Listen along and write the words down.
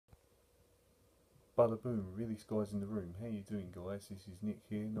Bada boom, Realist Guys in the room. How you doing, guys? This is Nick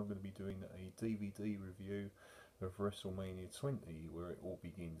here, and I'm going to be doing a DVD review of WrestleMania 20, where it all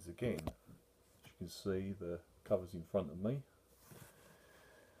begins again. As you can see, the cover's in front of me.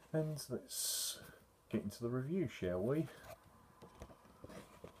 And let's get into the review, shall we?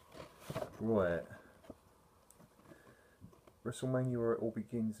 Right. WrestleMania Where It All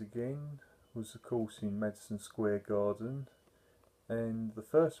Begins Again was, of course, in Madison Square Garden. And the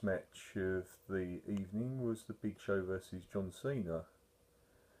first match of the evening was the Big Show versus John Cena.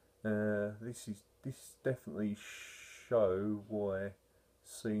 This definitely show why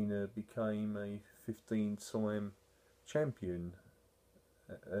Cena became a 15-time champion,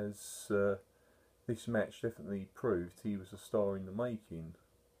 as this match definitely proved he was a star in the making.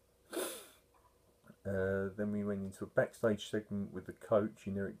 Then we went into a backstage segment with the coach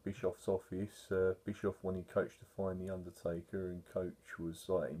in Eric Bischoff's office. Bischoff wanted Coach to find the Undertaker, and Coach was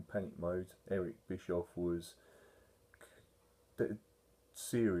like in panic mode. Eric Bischoff was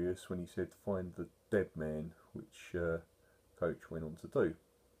serious when he said find the dead man, which Coach went on to do.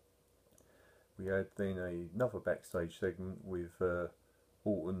 We had then another backstage segment with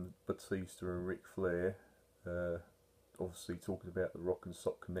Orton, Batista and Ric Flair, obviously talking about the Rock and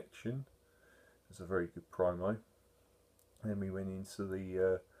Sock connection. It's a very good promo. Then we went into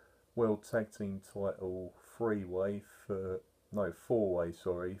the World Tag Team title four-way for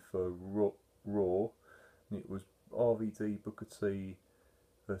Raw, and it was RVD, Booker T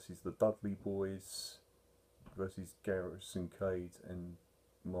versus the Dudley Boys versus Garrison Cade and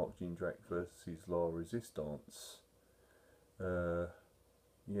Mark Jindrak versus La Resistance.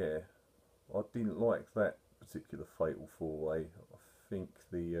 Yeah, I didn't like that particular fatal four-way. I think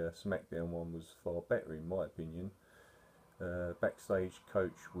the SmackDown one was far better in my opinion. Backstage,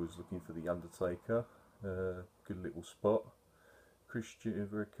 Coach was looking for the Undertaker. Good little spot. Chris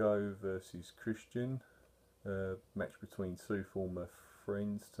Jericho versus Christian. Match between two former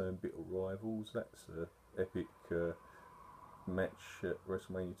friends turned bitter rivals. That's an epic match at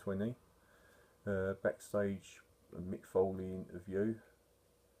WrestleMania 20. Backstage, a Mick Foley interview.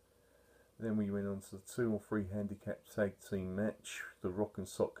 Then we went on to the 2 on 3 handicap tag team match, the Rock and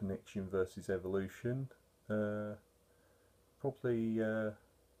Sock Connection versus Evolution. Probably a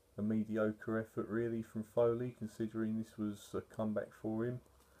mediocre effort really from Foley, considering this was a comeback for him.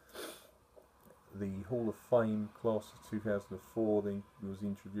 The Hall of Fame class of 2004 then was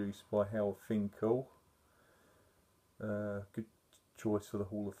introduced by Howard Finkel. Good choice for the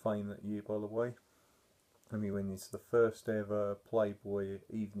Hall of Fame that year, by the way. And we went into the first ever Playboy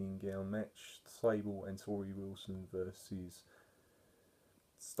evening gown match, Sable and Tori Wilson versus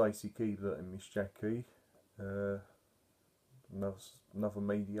Stacy Keibler and Miss Jackie. Another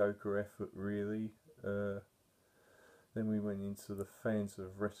mediocre effort really. Then we went into the fans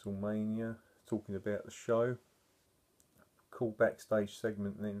of WrestleMania, talking about the show. Cool backstage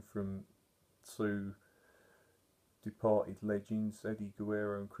segment then from two departed legends, Eddie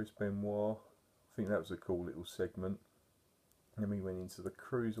Guerrero and Chris Benoit. I think that was a cool little segment. And then we went into the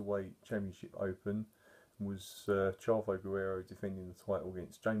Cruiserweight Championship Open. Was Chavo Guerrero defending the title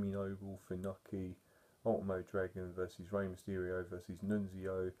against Jamie Noble, Funaki, Ultimo Dragon versus Rey Mysterio versus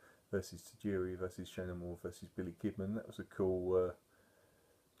Nunzio versus Tajiri versus Shannon Moore versus Billy Kidman. That was a cool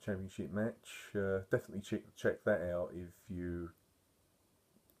championship match. Definitely check that out if you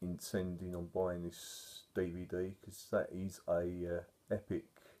intending on buying this DVD, because that is a epic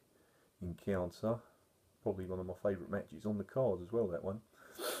encounter. Probably one of my favourite matches on the card as well, that one.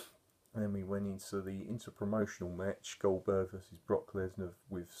 And then we went into the interpromotional match, Goldberg versus Brock Lesnar,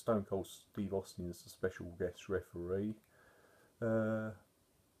 with Stone Cold Steve Austin as the special guest referee. And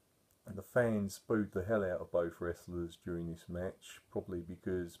the fans booed the hell out of both wrestlers during this match, probably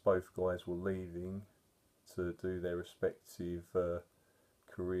because both guys were leaving to do their respective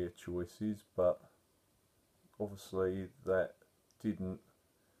career choices, but obviously that didn't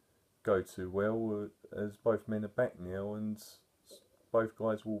go too well, as both men are back now, and both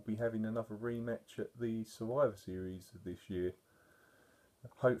guys will be having another rematch at the Survivor Series this year.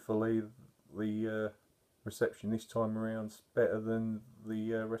 Hopefully the reception this time around's better than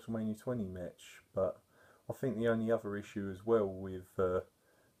the WrestleMania 20 match, but I think the only other issue as well with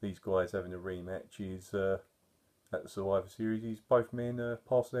these guys having a rematch is at the Survivor Series is both men are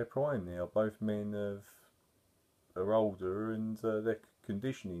past their prime now. Both men are older, and their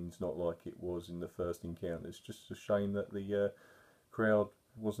conditioning's not like it was in the first encounter. It's just a shame that the crowd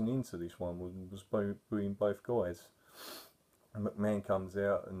wasn't into this one, was booing both guys. And McMahon comes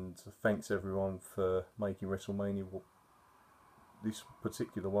out and thanks everyone for making WrestleMania this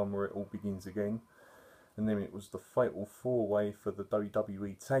particular one where it all begins again. And then it was the fatal four-way for the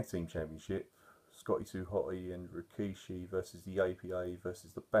WWE Tag Team Championship. Scotty 2 Hotty and Rikishi versus the APA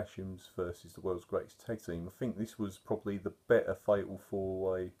versus the Bashams versus the world's greatest tag team. I think this was probably the better fatal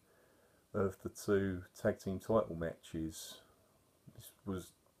 4-way of the two tag team title matches. This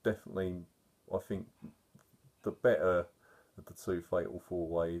was definitely, I think, the better of the two fatal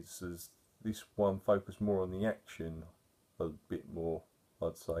 4-ways, as this one focused more on the action a bit more,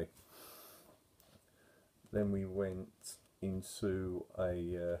 I'd say. Then we went into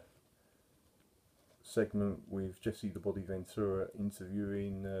a segment with Jesse the Body Ventura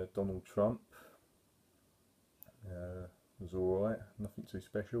interviewing Donald Trump. It was alright, nothing too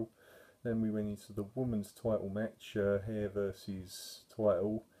special. Then we went into the women's title match, hair versus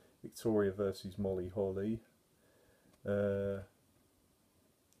title, Victoria versus Molly Holly. Yeah,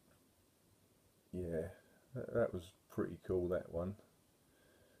 that was pretty cool, that one.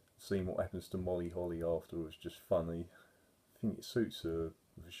 Seeing what happens to Molly Holly after was just funny. I think it suits her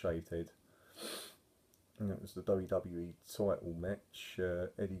with a shaved head. And it was the WWE title match,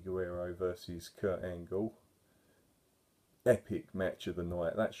 Eddie Guerrero versus Kurt Angle. Epic match of the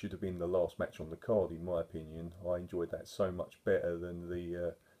night. That should have been the last match on the card, in my opinion. I enjoyed that so much better than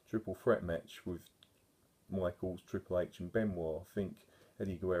the triple threat match with Michaels, Triple H and Benoit. I think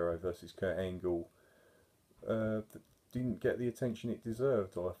Eddie Guerrero versus Kurt Angle didn't get the attention it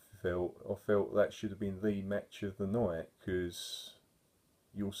deserved. I felt that should have been the match of the night, because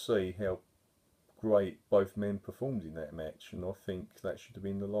you'll see how great both men performed in that match, and I think that should have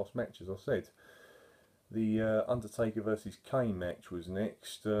been the last match, as I said. The Undertaker versus Kane match was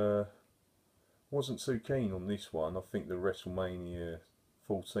next. Wasn't too keen on this one. I think the WrestleMania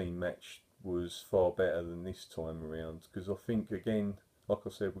 14 match was far better than this time around, because I think, again, like I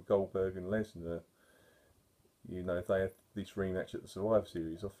said with Goldberg and Lesnar, you know, if they had this rematch at the Survivor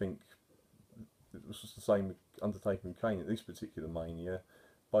Series, I think it was just the same with Undertaker and Kane at this particular Mania.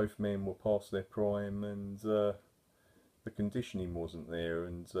 Both men were past their prime, and the conditioning wasn't there,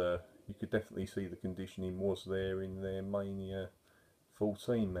 and you could definitely see the conditioning was there in their Mania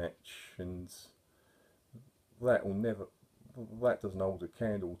 14 match, and that doesn't hold a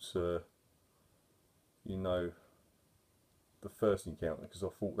candle to, you know, the first encounter, because I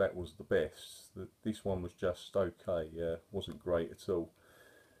thought that was the best. This one was just okay, wasn't great at all.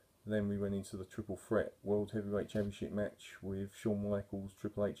 Then we went into the Triple Threat World Heavyweight Championship match with Shawn Michaels,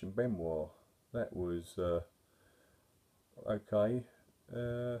 Triple H and Benoit. That was okay.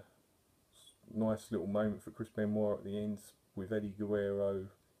 Nice little moment for Chris Benoit at the end, with Eddie Guerrero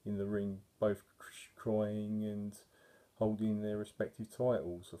in the ring, both crying and holding their respective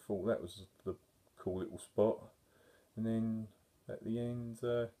titles. I thought that was the cool little spot. And then at the end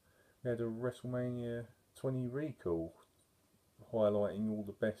we had a WrestleMania 20 recall, highlighting all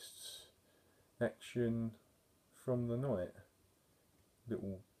the best action from the night.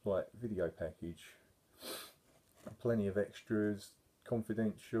 Little like video package. Plenty of extras,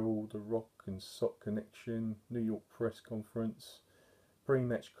 confidential, The Rock and Sock connection, New York press conference,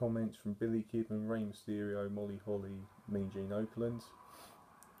 pre-match comments from Billy Kid and Rey Mysterio, Molly Holly, Mean Gene Okerlund,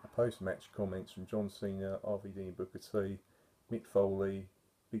 post-match comments from John Cena, RVD and Booker T, Mick Foley,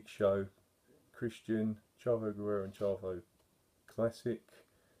 Big Show, Christian, Chavo Guerrero and Chavo Classic,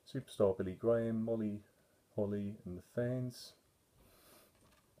 Superstar Billy Graham, Molly Holly and the fans.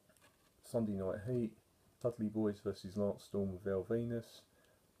 Sunday Night Heat, Dudley Boys vs Lance Storm with Val Venus,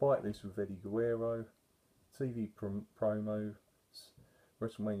 Bite This with Eddie Guerrero, TV promos,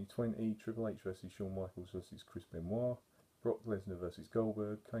 WrestleMania 20, Triple H vs Shawn Michaels vs Chris Benoit, Brock Lesnar vs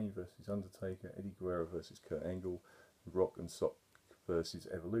Goldberg, Kane vs Undertaker, Eddie Guerrero vs Kurt Angle, Rock and Sock versus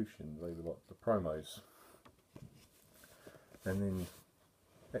Evolution. They were like the promos. And then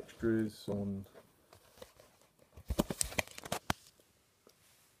extras on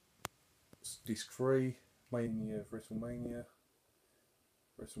disc 3, Mania of WrestleMania,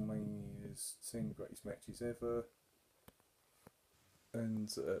 WrestleMania's 10 greatest matches ever, and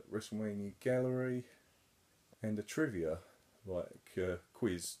WrestleMania Gallery, and a trivia, like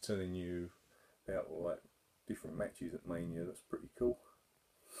quiz telling you about like different matches at Mania. That's pretty cool.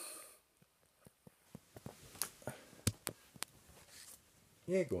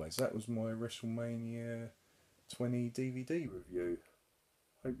 Yeah guys, that was my WrestleMania 20 DVD review.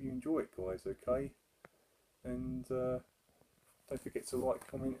 Hope you enjoy it guys, okay? And don't forget to like,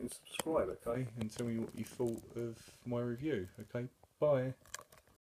 comment and subscribe, okay? And tell me what you thought of my review, okay? Bye!